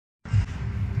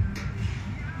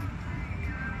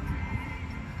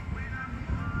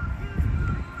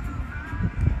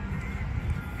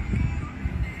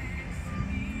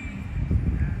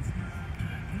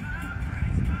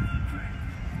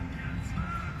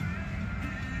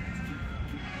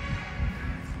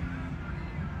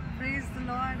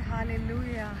Lord,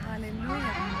 హల్లెలూయా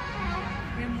హల్లెలూయా.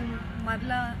 మేము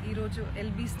మరలా ఈరోజు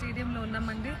ఎల్బీ స్టేడియంలో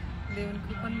ఉన్నామండి. దేవుని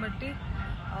కృపను బట్టి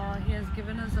he has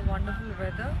given us a wonderful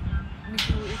weather.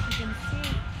 మీకు if you can see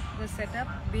the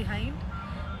setup behind,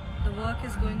 the work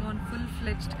is going on full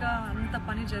ఫ్లెడ్జ్డ్గా. అంత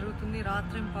పని జరుగుతుంది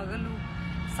రాత్రి పగలు,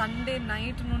 సండే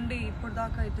నైట్ నుండి ఇప్పుడు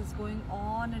దాకా it is going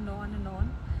on and on and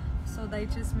on. So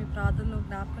దయచేసి మీ ప్రార్థనలో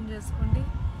జ్ఞాపకం చేసుకోండి.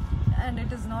 And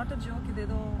it is not a joke,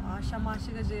 ఇదేదో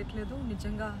ఆషామాషిగా చేయట్లేదు.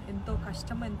 నిజంగా ఎంతో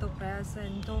కష్టం, ఎంతో ప్రయాస,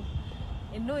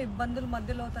 ఎన్నో ఇబ్బందుల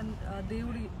మధ్యలో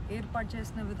దేవుడు ఏర్పాటు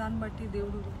చేసిన విధానం బట్టి,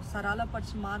 దేవుడు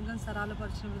మార్గం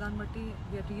సరళపరిచిన విధానం బట్టి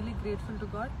we are really grateful to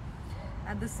God.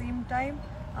 At the same time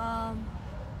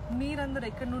మీరందరూ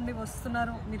ఎక్కడి నుండి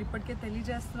వస్తున్నారో మీరు ఇప్పటికే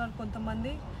తెలియజేస్తున్నారు.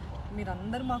 కొంతమంది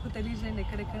మీరందరూ మాకు తెలియజేయండి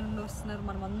ఎక్కడెక్కడి నుండి వస్తున్నారు.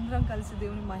 మనం అందరం కలిసి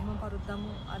దేవుని మహిమ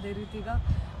పరుద్దాము. అదే రీతిగా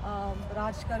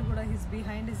రాజ్ గారు కూడా his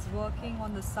behind his working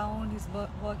on the sound, his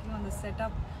working on the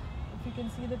setup. If you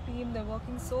can see the team, they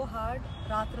working so hard.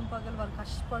 రాత్రి పగలు వాళ్ళు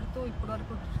కష్టపడుతూ ఇప్పటి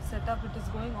వరకు setup it is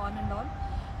going on and on.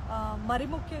 మరి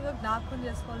ముఖ్యంగా జ్ఞాపకం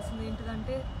చేసుకోవాల్సింది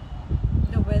ఏంటిదంటే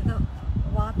ద వెదర్,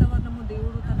 వాతావరణము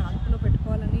దేవుడు తన అదుపులో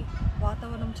పెట్టుకోవాలని.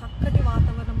 వాతావరణం చక్కటి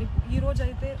వాతావరణం. ఈరోజు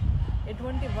అయితే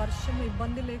ఎటువంటి వర్షం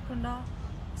ఇబ్బంది లేకుండా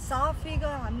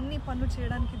సాఫీగా అన్ని పనులు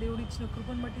చేయడానికి దేవుడు ఇచ్చిన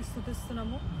కృపను బట్టి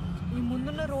స్తుతిస్తున్నాము. ఈ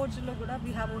ముందున్న రోజుల్లో కూడా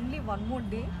we have only one more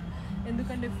day,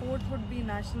 ఎందుకంటే 4th would be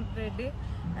national prayer day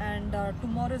and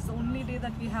tomorrow is only day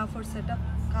that we have for setup.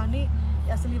 కానీ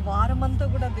అసలు ఈ వారం అంతా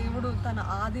కూడా దేవుడు తన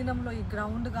ఆధీనంలో ఈ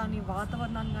గ్రౌండ్ కానీ,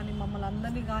 వాతావరణాన్ని కానీ, మమ్మల్ని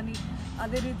అందరినీ కానీ,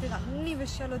 అదే రీతిగా అన్ని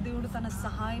విషయాల్లో దేవుడు తన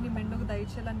సహాయాన్ని మెండుకు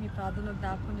దయచేయాలని మీ ప్రార్థనలో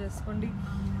జ్ఞాపకం చేసుకోండి.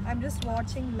 I'm just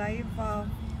watching live.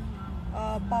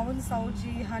 Pawan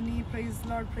సౌజీ, హనీ, ప్రైజ్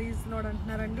లార్డ్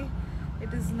అంటున్నారండి.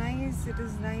 It is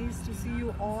nice to see you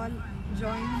all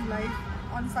join live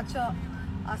on such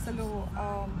అసలు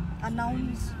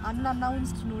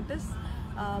అన్అనౌన్స్డ్ నోటీస్.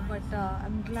 But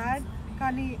I'm glad.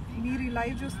 కానీ మీరు ఈ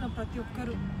లైవ్ చూసిన ప్రతి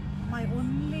ఒక్కరు my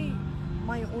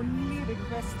only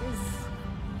request is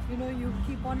you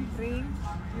keep on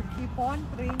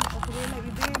praying. ఒకవేళ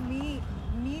ఇదే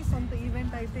మీ సొంత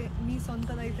ఈవెంట్ అయితే, మీ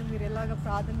సొంతదైతే మీరు ఎలాగ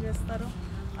ప్రార్థన చేస్తారో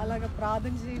అలాగ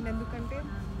ప్రార్థన చేయండి. ఎందుకంటే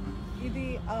ఇది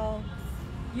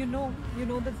you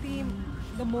know the theme,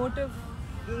 the motive,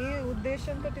 ఏ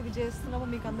ఉద్దేశంతో ఇది చేస్తున్నామో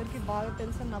మీకు అందరికీ బాగా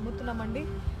తెలుసు అని నమ్ముతున్నామండి.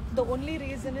 The only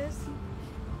reason is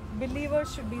believers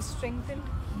should be strengthened,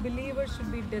 believers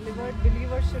should be delivered,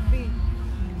 believers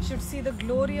should see the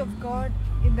glory of God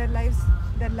in their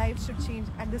lives should change.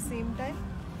 At the same time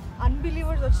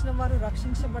unbelievers వచ్చిన వారు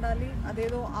రక్షించబడాలి.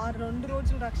 అదేదో ఆ 2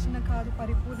 రోజులు రక్షణ కాదు,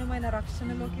 పరిపూర్ణమైన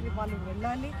రక్షణలోకి వాళ్ళు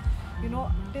వెళ్ళాలి.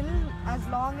 Till as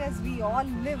long as we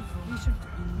all live, we should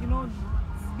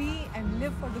be and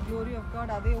live for the glory of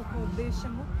God. అదే ఒక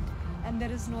ఉద్దేశము. And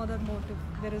there is no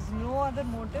other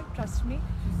motive, trust me.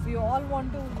 We all want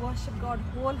to worship God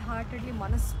wholeheartedly.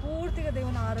 మనస్ఫూర్తిగా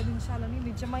దేవుని ఆరాధించాలని.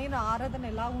 నిజమైన ఆరాధన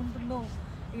ఎలా ఉంటుందో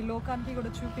ఈ లోకానికి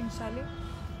కూడా చూపించాలి.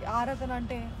 ఆరాధన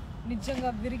అంటే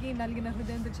నిజంగా విరిగి నలిగిన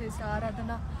హృదయంతో చేసే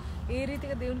ఆరాధన, ఏ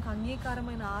రీతిగా దేవునికి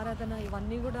అంగీకారమైన ఆరాధన,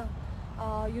 ఇవన్నీ కూడా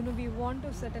we want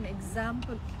to set an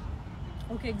example.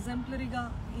 ఒక ఎగ్జాంపులరీగా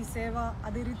ఈ సేవ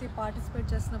అదే రీతి పార్టిసిపేట్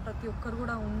చేసిన ప్రతి ఒక్కరు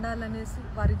కూడా ఉండాలనేసి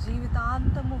వారి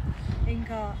జీవితాంతము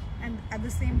ఇంకా. And at the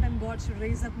same time God should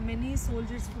rise up many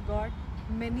soldiers for God,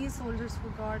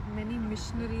 many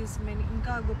machineries,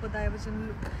 ఇంకా గొప్ప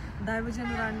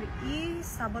దైవజనురాన్ని ఈ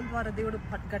సభల ద్వారా దేవుడు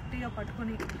గట్టిగా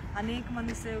పట్టుకొని అనేక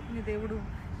మంది సేవకుని దేవుడు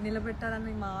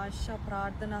నిలబెట్టాలని మా ఆశ,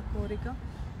 ప్రార్థన, కోరిక.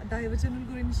 దైవజనుల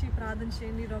గురించి ప్రార్థన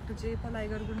చేయండి. డాక్టర్ జయపాల్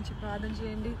గారి గురించి ప్రార్థన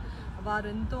చేయండి. వారు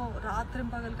ఎంతో రాత్రి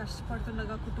పగలు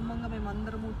కష్టపడుతుండగా కుటుంబంగా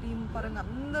మేమందరము, టీం పరంగా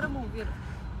అందరము వీఆర్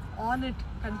ఆన్ ఇట్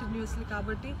కంటిన్యూస్లీ.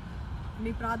 కాబట్టి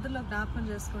మీ ప్రార్థనలో జ్ఞాపకం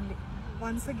చేసుకోండి.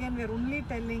 Once again we are only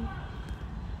telling,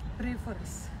 pray for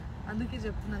us. అందుకే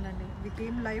చెప్తున్నానండి, we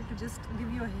came live to just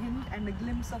give you a hint and a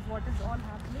glimpse of what is all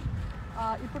happening.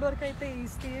 ఇప్పటివరకు అయితే ఈ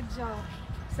స్టేజ్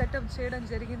సెటప్ చేయడం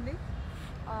జరిగింది.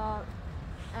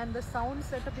 అండ్ ద సౌండ్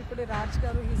సెటప్ ఇప్పుడే రాజ్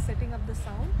గారు he's setting up the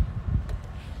sound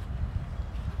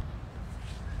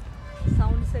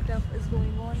setup is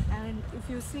going on. And if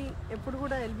you see, ఎప్పుడు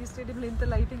కూడా LB స్టేడియంలో ఇంత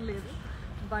లైటింగ్ లేదు.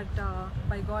 But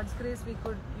by God's grace we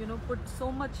could put so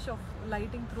much of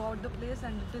lighting through out the place.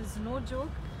 And it is no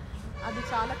joke. అది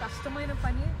చాలా కష్టమైన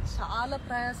పని, చాలా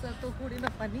ప్రయాసతో కూడిన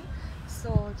పని.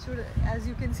 So as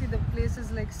you can see the place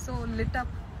is like so lit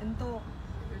up, ఎంతో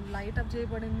light-up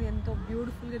చేయబడింది, ఎంతో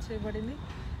బ్యూటిఫుల్గా చేయబడింది.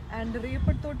 And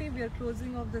రేపటితోటి we are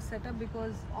closing of the setup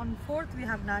because on 4th we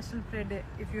have national prayer day,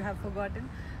 if you have forgotten.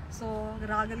 So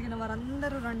రాగలిగిన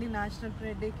వారందరూ రండి national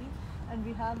prayer డేకి. And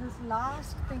we have this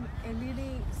last thing, LED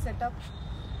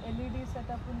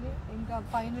setup ఉంది, ఇంకా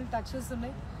ఫైనల్ టచెస్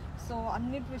ఉన్నాయి. So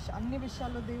అన్ని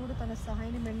విషయాల్లో దేవుడు తన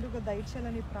సహాయాన్ని మెండుగా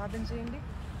దయచేయాలని ప్రార్థన చేయండి.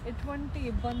 ఎటువంటి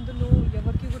ఇబ్బందులు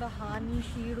ఎవరికి కూడా హాని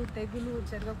కీడు తెగులు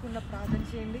జరగకుండా ప్రార్థన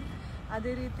చేయండి.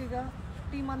 అదే రీతిగా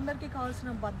టీం అందరికీ కావాల్సిన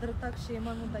భద్రత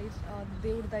క్షేమము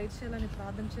దేవుడు దయచేయాలని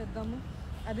ప్రార్థన చేద్దాము.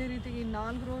 అదే రీతిగా ఈ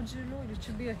 4 రోజులు it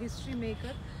should be a history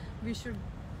maker. We should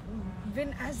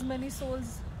win as many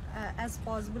souls as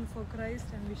possible for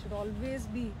Christ and we should always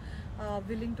be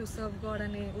willing to serve God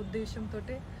అనే ఉద్దేశంతో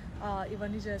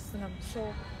ఇవన్నీ చేస్తున్నాం. సో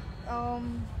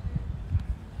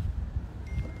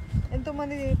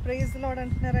ఎంతోమంది ప్రైజ్ లార్డ్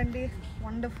అంటున్నారండి.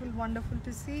 Wonderful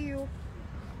to see you.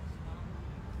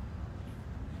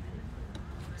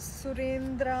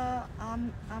 Surendra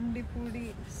ఆమ్డిపూడి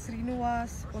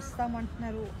Srinivas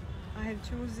వస్తామంటున్నారు. I have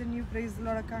chosen you praise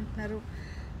lord అక్క అంటున్నారు.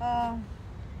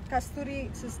 కస్తూరి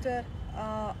sister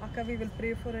అక్క we will pray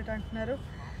for it అంటున్నారు.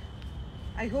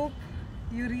 I hope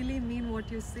you really mean what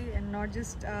you say and not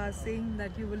just saying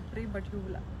that you will pray but you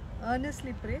will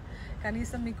earnestly ప్రే.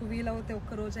 కనీసం మీకు వీలవుతే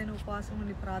ఒక్కరోజైనా ఉపవాసం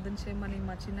ఉండి ప్రార్థన చేయమని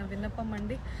మా చిన్న విన్నపం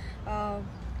అండి.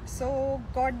 So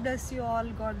God bless you all.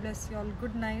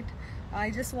 Good night. I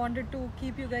just wanted to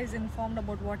keep you guys informed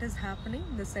about what is happening,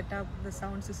 the setup, the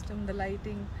sound system, the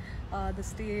lighting, the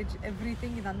stage,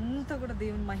 everything. ఇదంతా కూడా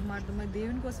దేవుని మహిమార్థమై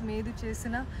దేవుని కోసం ఏది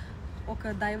చేసినా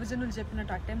ఒక దైవజనులు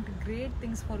చెప్పినట్టు attempt great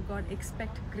things for God,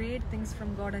 expect great things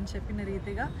from God అని చెప్పిన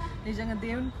రీతిగా నిజంగా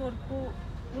దేవుని కొరకు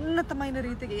ఉన్నతమైన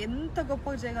రీతిగా ఎంత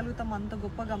గొప్పగా చేయగలుగుతామో అంత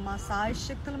గొప్పగా మా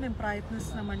సాయశక్తులు మేము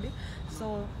ప్రయత్నిస్తున్నామండి. సో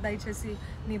దయచేసి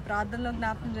మీ ప్రార్థనలో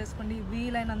జ్ఞాపకం చేసుకోండి.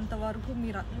 వీలైనంత వరకు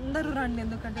మీరు అందరూ రండి.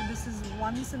 ఎందుకంటే this is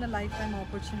once in a life time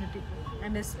opportunity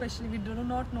and especially we do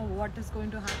not know what is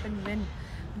going to happen when,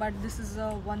 but this is a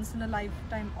once in a life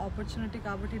time opportunity.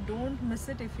 కాబట్టి don't miss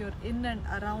it if you're in and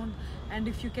around and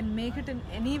if you can make it in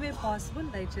any way possible.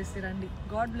 దయచేసి రండి.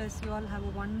 God bless you all. Have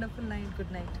a wonderful night.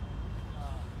 Good night.